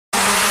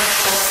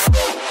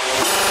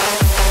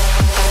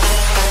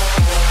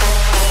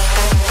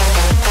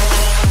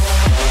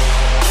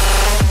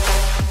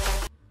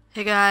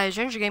Hey guys,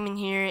 Ranger Gaming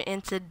here,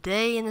 and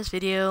today in this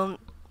video,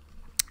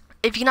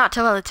 if you cannot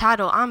tell by the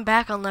title, I'm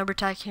back on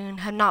Tycoon.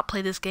 Have not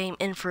played this game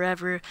in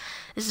forever.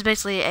 This is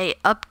basically a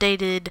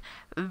updated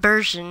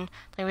version.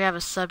 I think we have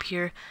a sub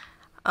here.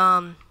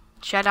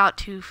 Shout out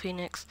to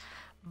Phoenix.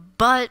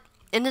 But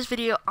in this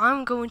video,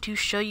 I'm going to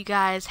show you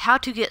guys how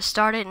to get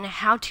started and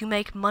how to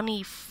make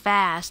money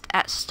fast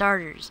at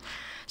starters.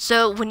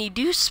 So when you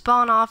do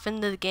spawn off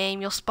into the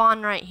game, you'll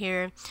spawn right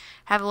here,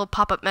 have a little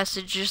pop-up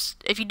message.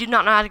 Just if you do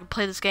not know how to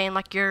play this game,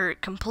 like your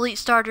complete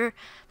starter,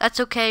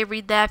 that's okay.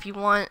 Read that if you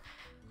want,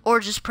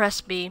 or just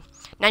press B.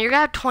 Now you're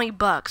gonna have 20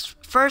 bucks.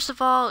 First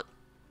of all,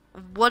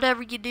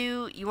 whatever you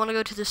do, you want to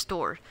go to the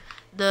store.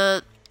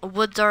 The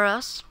Woods R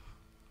Us.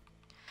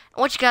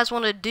 And what you guys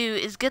want to do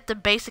is get the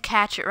basic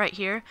hatchet right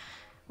here,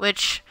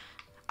 which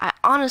I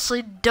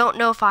honestly don't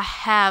know if I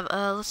have.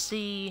 Let's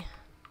see.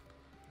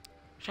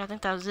 I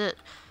think that was it.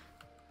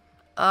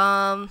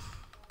 I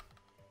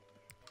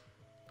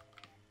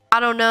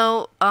don't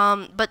know.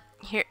 But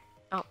here.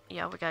 Oh,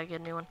 yeah, we gotta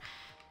get a new one.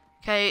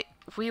 Okay,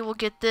 we will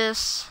get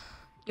this.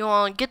 You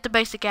want to get the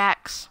basic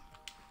axe.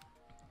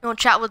 You want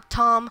to chat with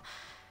Tom.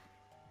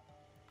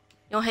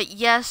 You want to hit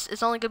yes.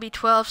 It's only gonna be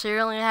 12, so you're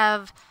only gonna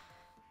have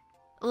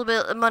a little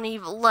bit of money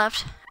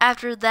left.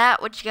 After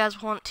that, what you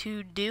guys want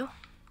to do?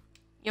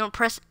 You want to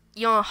press.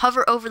 You want to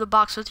hover over the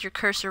box with your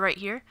cursor right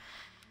here.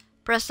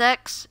 Press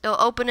X, it'll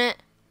open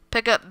it,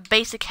 pick up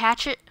basic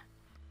hatchet,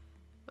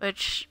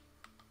 which,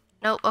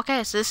 nope,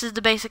 okay, so this is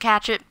the basic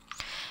hatchet,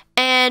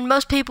 and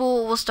most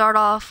people will start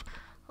off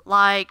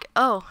like,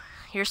 oh,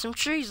 here's some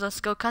trees, let's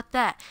go cut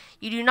that.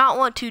 You do not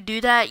want to do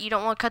that. You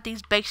don't want to cut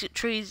these basic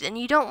trees, and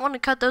you don't want to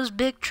cut those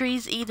big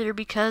trees either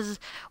because,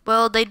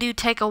 well, they do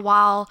take a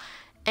while,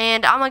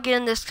 and I'm going to get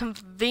in this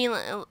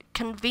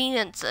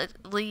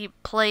conveniently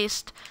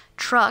placed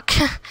truck,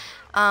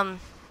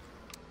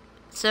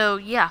 so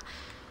yeah.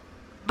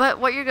 But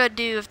what you're going to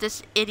do if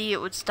this idiot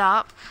would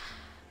stop,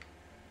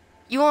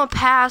 you want to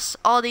pass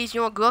all these, you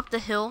want to go up the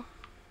hill,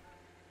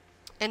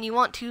 and you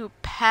want to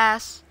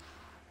pass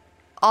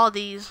all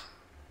these,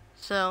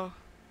 so,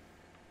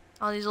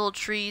 all these little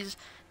trees.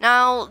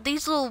 Now,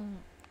 these little,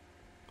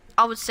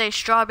 I would say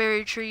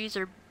strawberry trees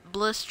or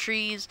bliss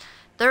trees,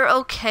 they're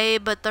okay,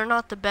 but they're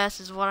not the best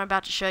is what I'm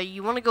about to show you.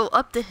 You want to go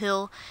up the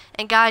hill,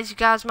 and guys, you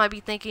guys might be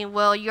thinking,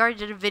 well, you already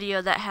did a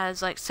video that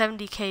has like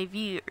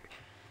 70k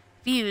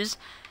views.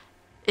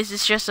 Is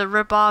this just a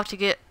rip-off to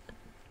get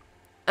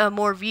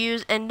more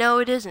views? And no,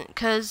 it isn't,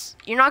 because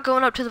you're not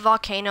going up to the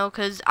volcano,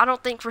 because I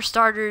don't think for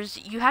starters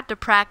you have to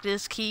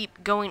practice,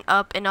 keep going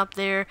up and up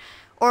there,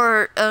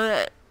 or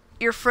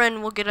your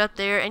friend will get up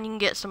there and you can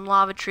get some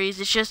lava trees.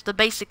 It's just the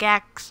basic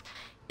axe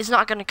is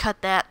not going to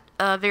cut that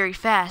very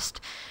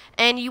fast.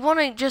 And you want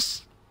to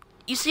just,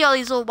 you see all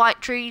these little white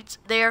trees,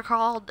 they are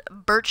called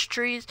birch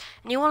trees,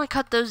 and you want to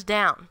cut those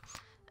down.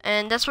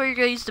 And that's what you're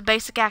going to use the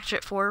basic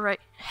hatchet for,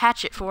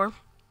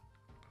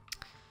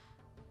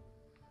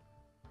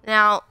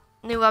 Now,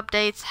 new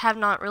updates, have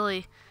not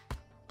really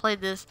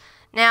played this.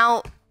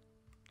 Now,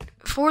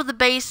 for the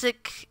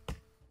basic,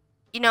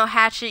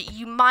 hatchet,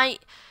 you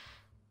might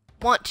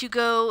want to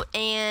go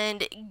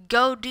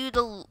do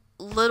the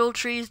little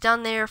trees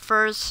down there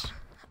first,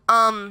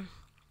 so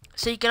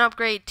you can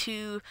upgrade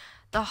to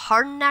the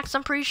hardened axe,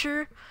 I'm pretty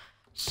sure.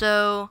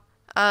 So,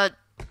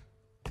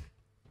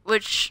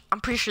 which,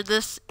 I'm pretty sure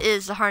this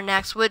is the hardened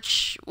axe,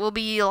 which will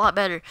be a lot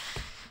better.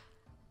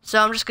 So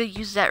I'm just going to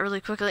use that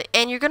really quickly.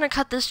 And you're going to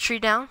cut this tree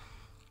down.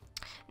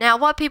 Now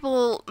what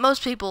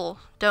most people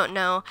don't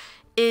know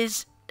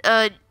is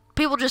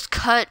people just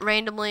cut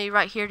randomly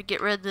right here to get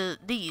rid of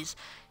these.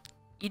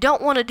 You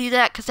don't want to do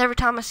that because every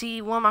time I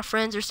see one of my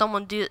friends or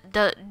someone do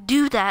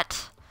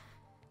that,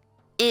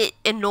 it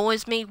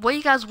annoys me. What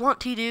you guys want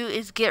to do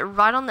is get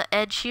right on the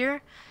edge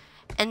here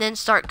and then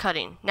start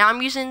cutting. Now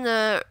I'm using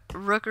the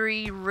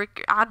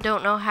I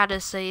don't know how to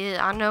say it.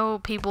 I know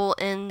people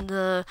in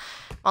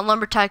on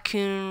Lumber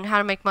Tycoon how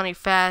to make money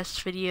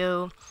fast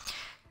video,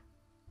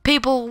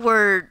 people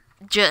were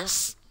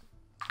just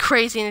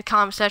crazy in the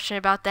comment section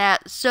about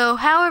that. So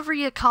however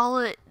you call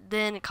it,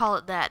 then call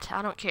it that.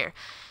 I don't care.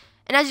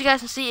 And as you guys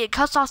can see, it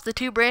cuts off the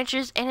two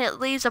branches and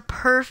it leaves a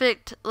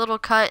perfect little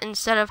cut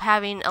instead of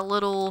having a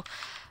little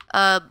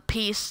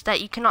piece that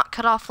you cannot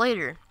cut off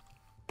later.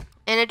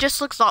 And it just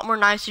looks a lot more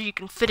nicer. You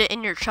can fit it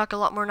in your truck a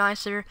lot more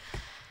nicer.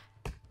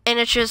 And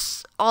it's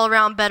just all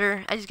around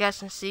better, as you guys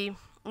can see.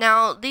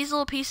 Now, these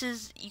little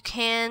pieces,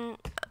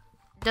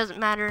 doesn't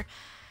matter.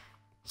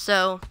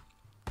 So,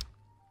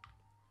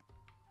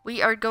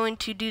 we are going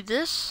to do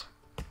this.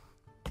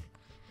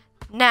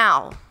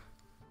 Now,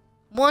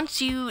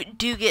 once you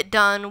do get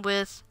done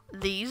with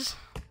these,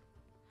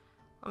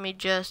 let me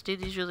just do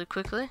these really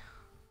quickly.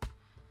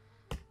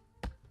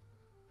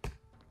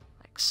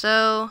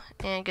 So,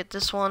 and get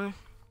this one.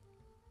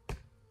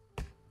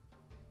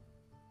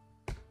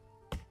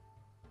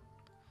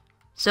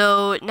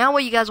 So now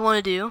what you guys want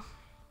to do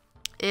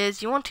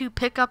is you want to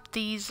pick up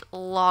these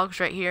logs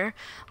right here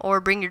or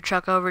bring your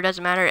truck over, it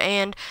doesn't matter.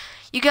 And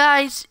you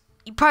guys,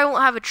 you probably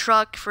won't have a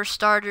truck for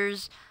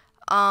starters.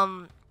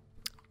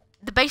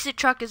 the basic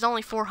truck is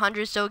only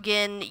 400. So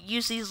again,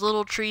 use these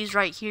little trees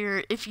right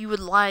here if you would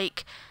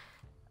like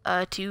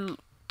to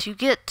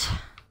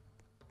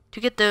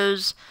get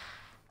those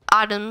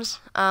items,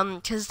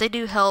 because they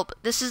do help.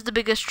 This is the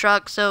biggest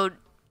truck, so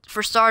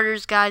for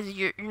starters, guys,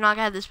 you're not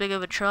gonna have this big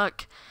of a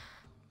truck.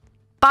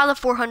 Buy the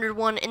 400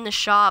 one in the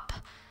shop,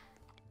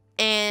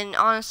 and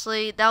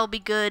honestly, that will be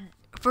good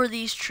for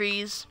these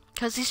trees,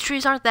 because these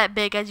trees aren't that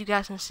big, as you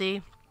guys can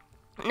see.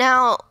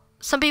 Now,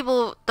 some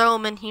people throw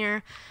them in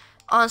here.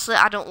 Honestly,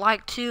 I don't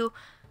like to,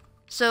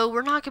 so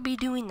we're not gonna be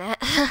doing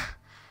that.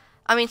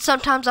 I mean,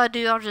 sometimes I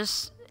do. I'll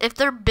just, if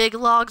they're big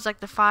logs like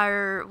the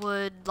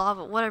firewood,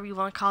 lava, whatever you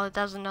want to call it,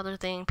 that's another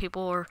thing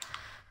people were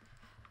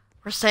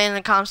saying in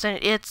the comments.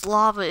 It's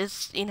lava,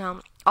 it's, you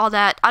know, all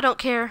that. I don't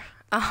care.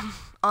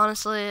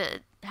 Honestly,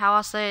 how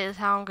I say it is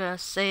how I'm gonna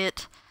say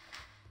it.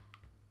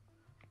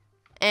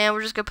 And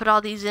we're just gonna put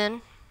all these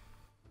in.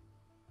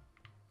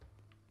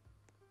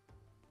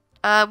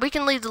 We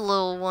can leave the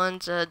little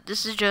ones.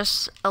 This is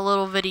just a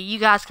little video. You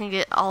guys can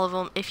get all of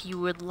them if you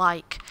would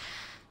like.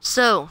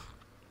 So,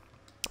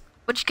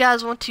 what you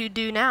guys want to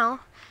do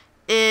now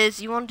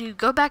is you want to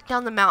go back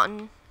down the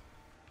mountain,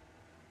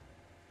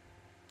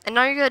 and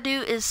all you're gonna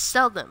do is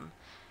sell them.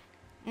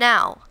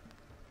 Now,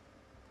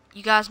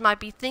 you guys might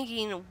be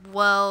thinking,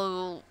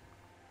 well,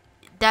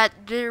 that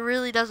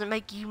really doesn't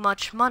make you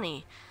much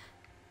money.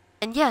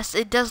 And yes,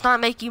 it does not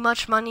make you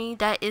much money,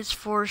 that is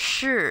for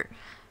sure.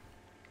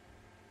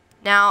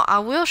 Now, I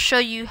will show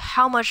you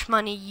how much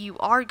money you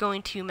are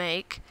going to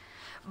make,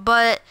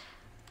 but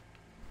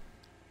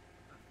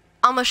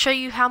I'm going to show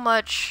you how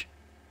much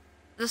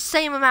the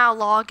same amount of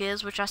log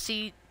is, which I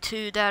see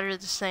two that are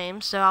the same.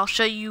 So I'll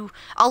show you,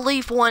 I'll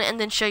leave one and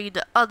then show you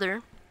the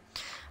other.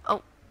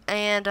 Oh,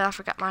 and I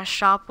forgot my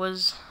shop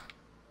was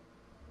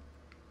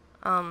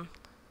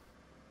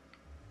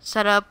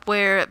set up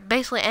where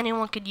basically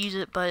anyone could use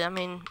it, but I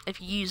mean,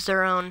 if you use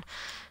their own,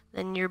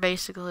 then you're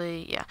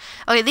basically, yeah.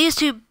 Okay, these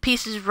two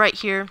pieces right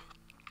here,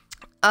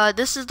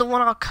 this is the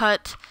one I'll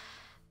cut.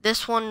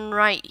 This one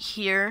right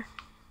here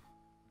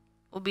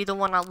will be the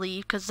one I'll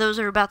leave, because those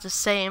are about the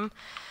same.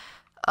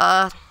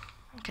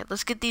 Okay,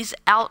 let's get these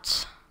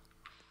out.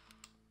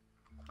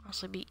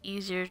 Also be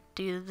easier to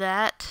do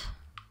that.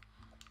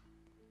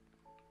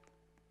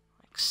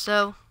 Like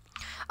so.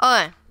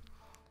 Okay,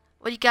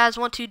 what you guys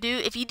want to do,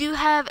 if you do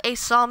have a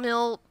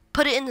sawmill,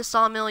 put it in the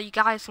sawmill. You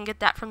guys can get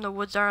that from the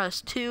Woods R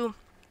Us too.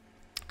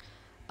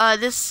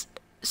 This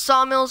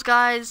sawmills,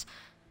 guys,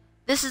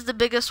 this is the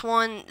biggest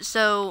one,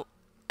 so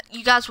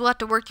you guys will have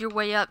to work your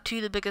way up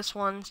to the biggest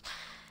ones.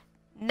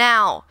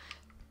 Now,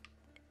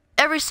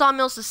 every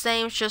sawmill's the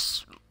same, it's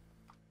just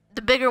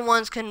the bigger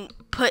ones can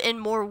put in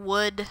more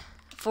wood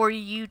for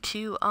you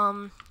to,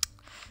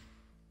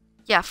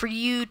 yeah, for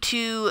you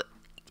to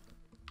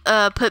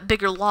put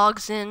bigger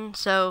logs in,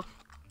 so,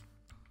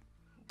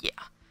 yeah.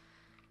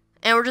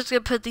 And we're just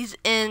going to put these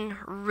in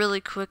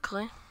really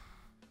quickly.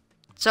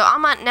 So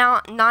I'm at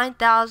now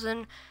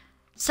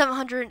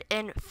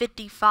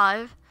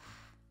 9,755.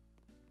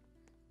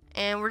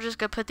 And we're just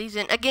going to put these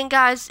in. Again,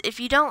 guys, if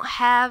you don't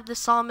have the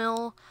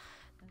sawmill,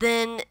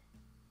 then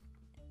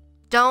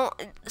don't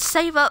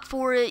save up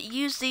for it.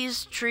 Use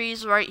these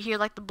trees right here,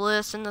 like the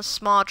bliss and the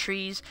small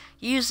trees.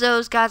 Use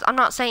those, guys. I'm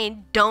not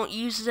saying don't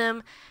use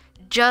them.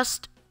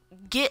 Just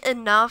get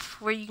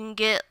enough where you can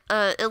get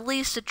at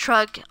least a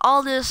truck.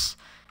 All this,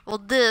 well,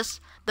 the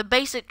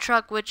basic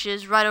truck, which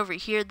is right over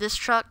here, this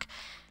truck,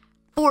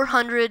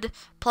 400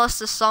 plus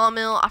the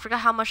sawmill. I forgot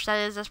how much that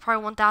is. That's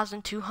probably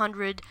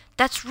 1,200.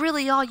 That's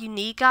really all you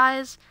need,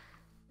 guys.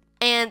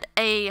 And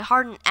a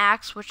hardened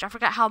axe, which I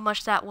forgot how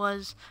much that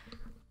was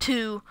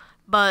too,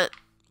 but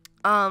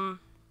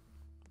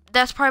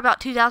that's probably about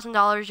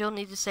 $2,000 you'll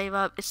need to save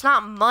up. It's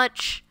not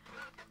much,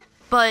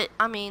 but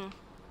I mean,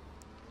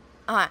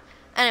 alright.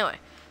 Anyway,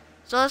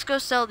 so let's go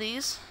sell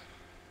these.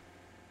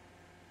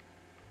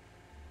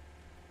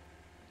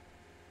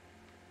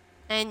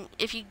 And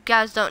if you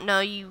guys don't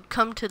know, you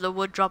come to the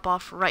wood drop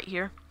off right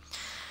here.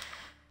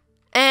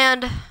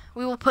 And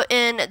we will put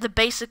in the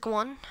basic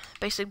one,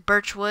 basic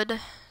birch wood.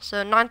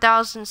 So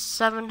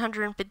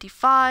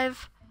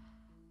 9,755.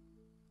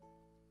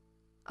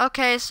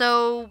 Okay,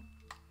 so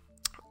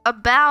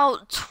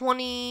about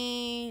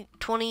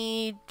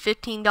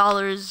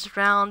 $15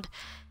 round.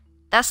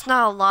 That's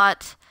not a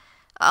lot.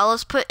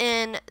 Let's put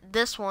in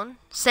this one.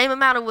 Same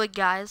amount of wood,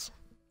 guys,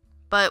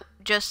 but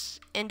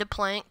just into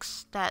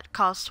planks that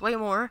costs way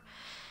more.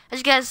 As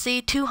you guys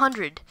see,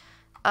 200.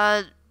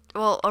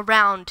 Well,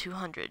 around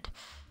 200.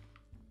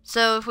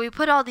 So if we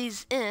put all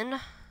these in,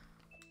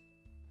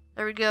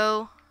 there we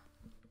go.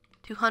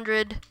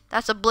 200.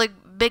 That's a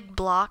big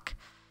block.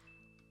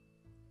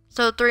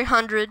 So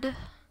 300.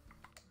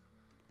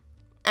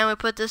 And we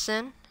put this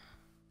in.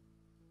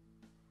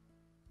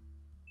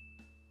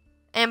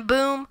 And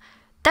boom.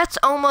 That's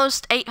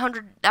almost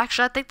 800.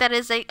 Actually, I think that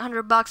is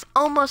 800 bucks.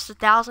 Almost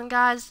 1,000,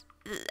 guys.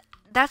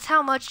 That's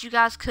how much you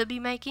guys could be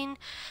making.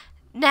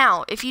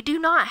 Now, if you do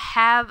not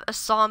have a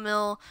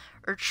sawmill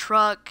or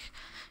truck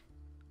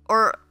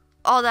or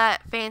all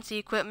that fancy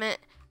equipment,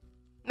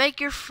 make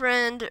your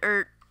friend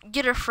or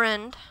get a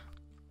friend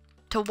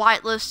to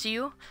whitelist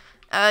you.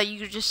 You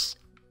could just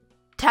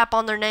tap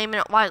on their name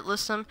and it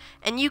whitelists them,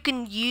 and you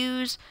can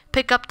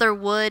pick up their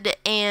wood.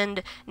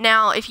 And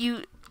now if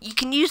you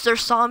can use their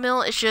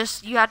sawmill, it's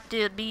just you have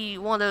to be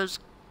one of those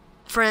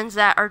friends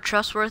that are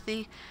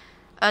trustworthy,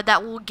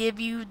 that will give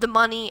you the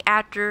money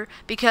after,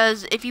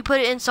 because if you put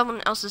it in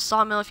someone else's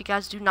sawmill, if you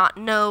guys do not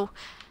know,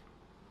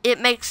 it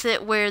makes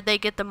it where they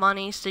get the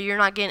money, so you're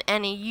not getting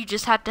any. You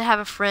just have to have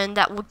a friend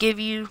that will give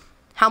you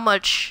how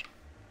much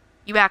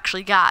you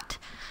actually got.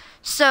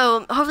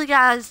 So hopefully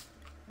guys,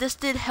 this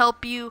did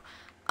help you.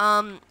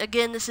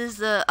 Again, this is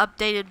the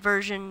updated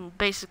version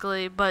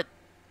basically, but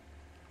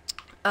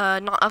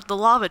not of the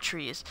lava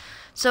trees.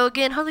 So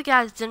again, hopefully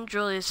guys did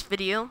enjoy this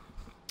video.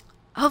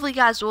 Hopefully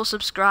guys will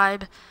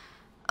subscribe.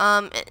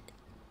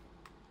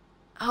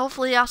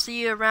 Hopefully I'll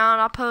see you around.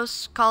 I'll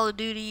post Call of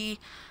Duty,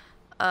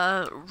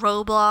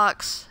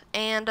 Roblox,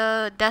 and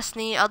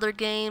Destiny, other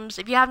games.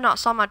 If you have not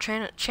saw my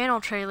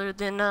channel trailer,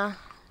 then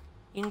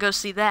you can go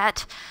see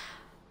that.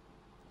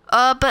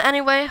 But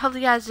anyway, hope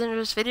you guys enjoyed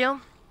this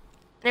video.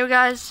 Anyway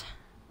guys,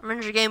 I'm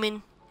Ranger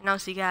Gaming, and I'll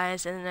see you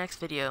guys in the next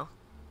video.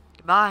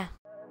 Goodbye.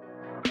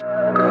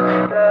 Tell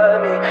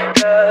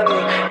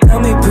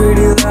me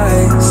pretty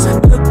lies,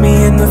 look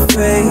me in the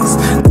face,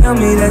 tell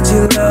me that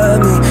you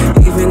love me.